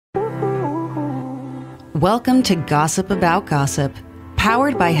Welcome to Gossip About Gossip,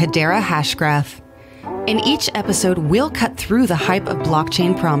 powered by Hedera Hashgraph. In each episode, we'll cut through the hype of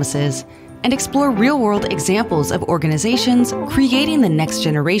blockchain promises and explore real-world examples of organizations creating the next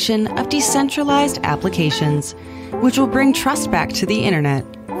generation of decentralized applications, which will bring trust back to the internet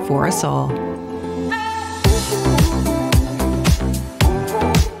for us all.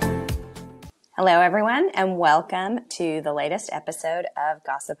 Hello, everyone, and welcome to the latest episode of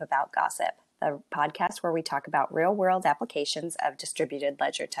Gossip About Gossip, the podcast where we talk about real-world applications of distributed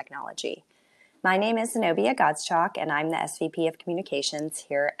ledger technology. My name is Zenobia, and I'm the SVP of Communications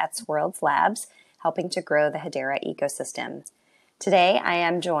here at Swirlds Labs, helping to grow the Hedera ecosystem. Today, I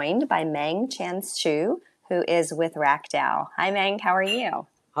am joined by Meng Chu, who is with RAK DAO. Hi, Meng. How are you?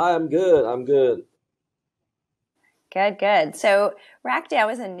 Hi, I'm good. Good. So RAK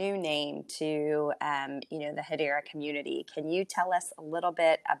DAO is a new name to the Hedera community. Can you tell us a little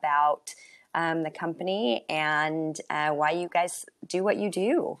bit about the company and why you guys do what you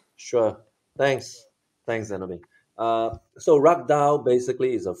do? Sure. Thanks, Zenobia. So RAK DAO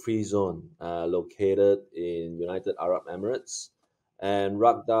basically is a free zone located in United Arab Emirates. And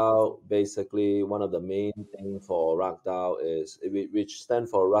RAK DAO, basically, one of the main things for RAK DAO is, which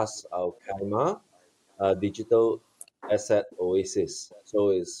stands for Ras Al Khaimah, Digital Asset Oasis. So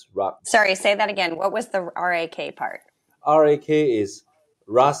it's RAK. Sorry, say that again. What was the RAK part? RAK is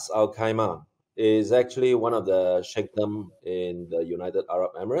Ras Al Khaimah. Is actually one of the sheikhdom in the United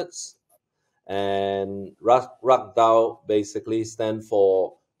Arab Emirates. And RAK DAO basically stands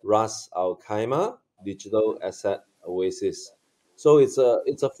for Ras Al Khaimah Digital Asset Oasis. So it's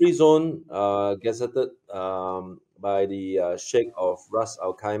a free zone gazetted by the Sheikh of Ras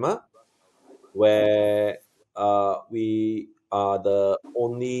Al Khaimah, where we are the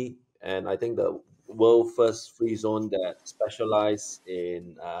only, and I think the world first free zone that specialize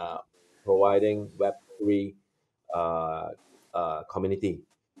in providing Web3 community.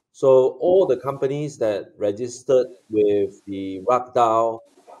 So all the companies that registered with the RAK DAO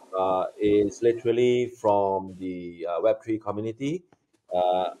is literally from the Web3 community,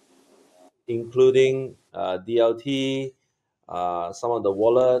 including DLT, some of the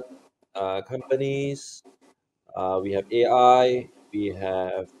wallet companies. We have AI, we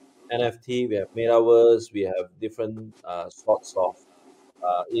have NFT, we have metaverse, we have different sorts of,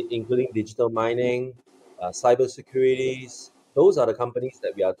 including digital mining, cybersecurities. Those are the companies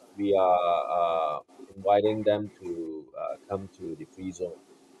that we are inviting them to come to the free zone.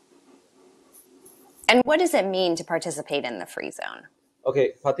 And what does it mean to participate in the free zone?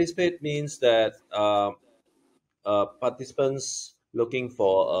 Okay, participate means that participants looking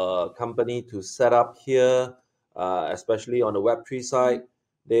for a company to set up here, especially on the Web3 side,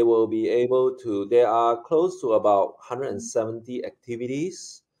 they will be able to, there are close to about 170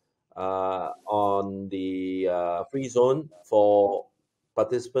 activities on the free zone for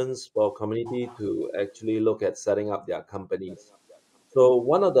participants, for community to actually look at setting up their companies. So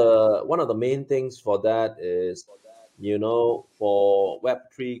one of the main things for that is, for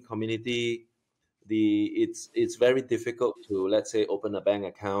Web3 community, it's very difficult to, let's say, open a bank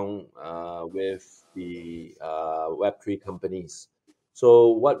account with the Web3 companies. So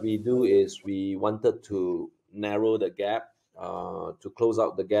what we do is we wanted to narrow the gap, to close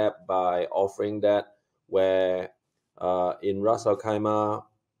out the gap by offering that, where in Ras Al Khaimah,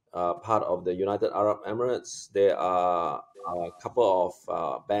 part of the United Arab Emirates, there are a couple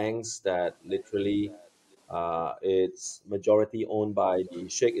of banks that literally it's majority owned by the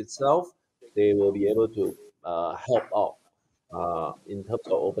Sheikh itself. They will be able to help out in terms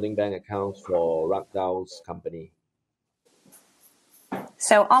of opening bank accounts for RAK DAO's company.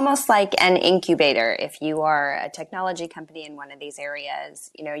 So almost like an incubator. If you are a technology company in one of these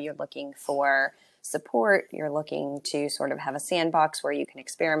areas, you're looking for support, you're looking to sort of have a sandbox where you can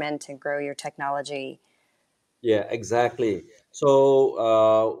experiment and grow your technology. Yeah, exactly.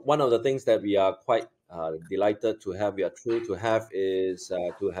 So one of the things that we are quite delighted to have, we are thrilled to have, is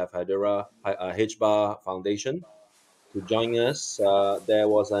to have Hedera, HBAR Foundation to join us. There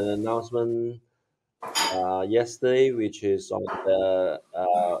was an announcement yesterday, which is on the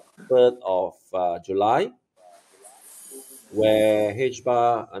 3rd of July, where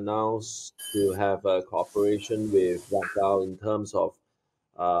HBAR announced to have a cooperation with RAK DAO in terms of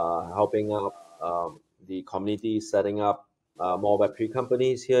helping out the community, setting up more Web3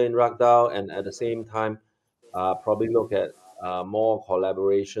 companies here in RAK DAO, and at the same time, probably look at more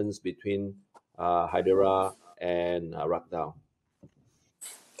collaborations between Hedera and RAK DAO.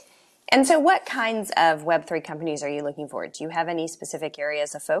 And so what kinds of Web3 companies are you looking for? Do you have any specific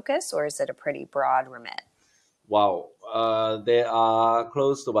areas of focus, or is it a pretty broad remit? Wow. There are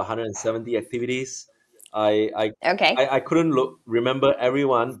close to 170 activities. Okay. I couldn't remember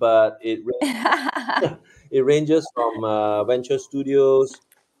everyone, but it ranges from venture studios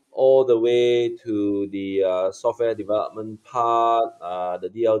all the way to the software development part, the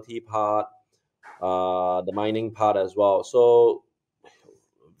DLT part, the mining part as well. So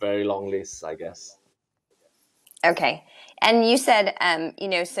very long list, I guess. Okay. And you said,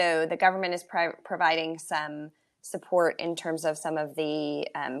 so the government is providing some support in terms of some of the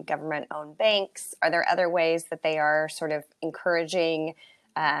government-owned banks. Are there other ways that they are sort of encouraging,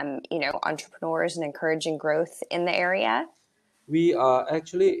 entrepreneurs and encouraging growth in the area? We are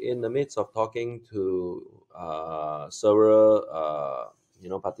actually in the midst of talking to several,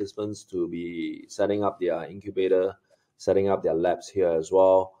 participants to be setting up their incubator, setting up their labs here as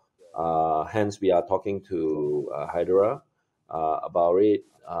well. Hence, we are talking to Hedera about it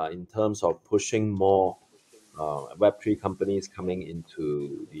in terms of pushing more Web3 companies coming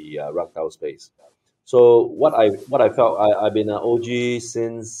into the RAK space. So what I felt, I've been an OG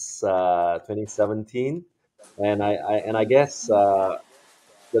since 2017, and I guess the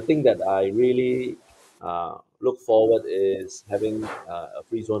thing that I really look forward is having a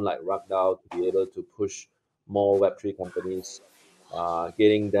free zone like RAK to be able to push more Web3 companies,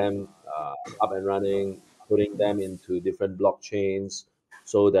 getting them up and running, putting them into different blockchains,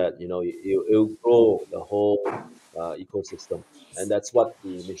 so that it'll grow the whole ecosystem, and that's what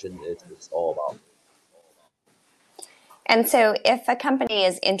the mission is all about. And so if a company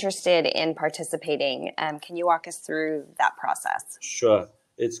is interested in participating, can you walk us through that process? Sure,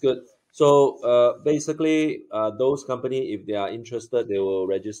 it's good. So basically, those company, if they are interested, they will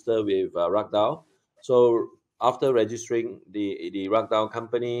register with RAK. So after registering the RAK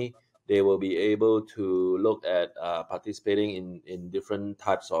company, they will be able to look at participating in different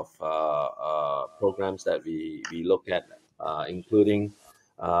types of programs that we look at, including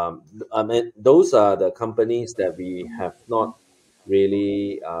I mean, those are the companies that we have not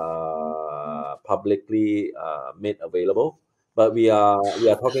really publicly made available, but we are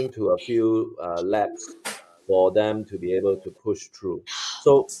talking to a few labs for them to be able to push through.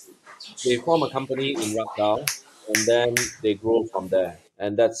 So they form a company in RAK, and then they grow from there,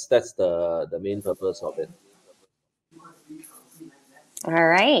 and that's the main purpose of it. All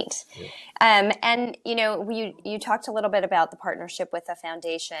right. Yeah. And you talked a little bit about the partnership with the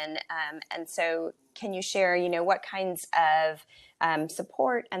foundation, and so can you share, what kinds of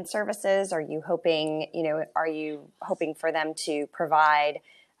support and services are you hoping, for them to provide?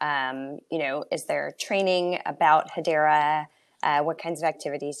 Is there training about Hedera? What kinds of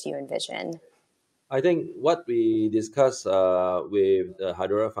activities do you envision? I think what we discuss with the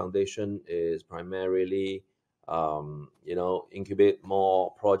HBAR Foundation is primarily, incubate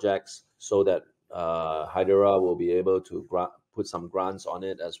more projects so that Hedera will be able to put some grants on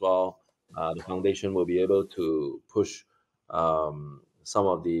it as well. The foundation will be able to push some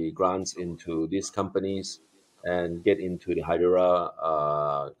of the grants into these companies and get into the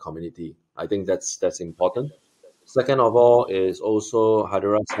Hedera community. I think that's important. Second of all is also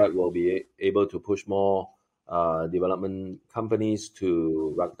Hedera side will be able to push more development companies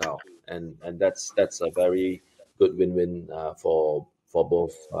to RAK, and that's a very good win-win for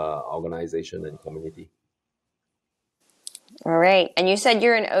both organization and community. All right. And you said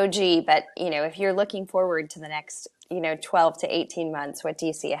you're an OG, but if you're looking forward to the next 12 to 18 months, what do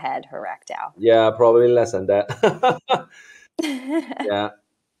you see ahead for RAK? Yeah, probably less than that. Yeah.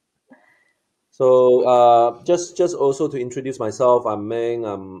 So just also to introduce myself, I'm Meng.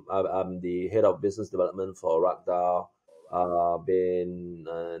 I'm the head of business development for RAK. Been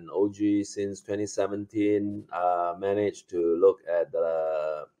an OG since 2017. Managed to look at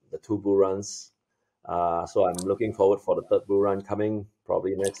the two bull runs. So I'm looking forward for the third bull run coming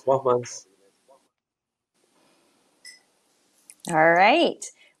probably next 12 months. All right.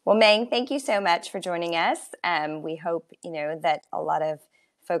 Well, Meng, thank you so much for joining us. We hope that a lot of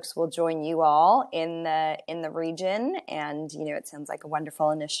folks will join you all in the region, and it sounds like a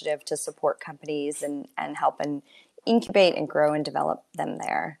wonderful initiative to support companies and help and incubate and grow and develop them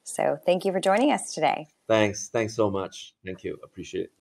there. So thank you for joining us today. Thanks so much. Thank you. Appreciate it.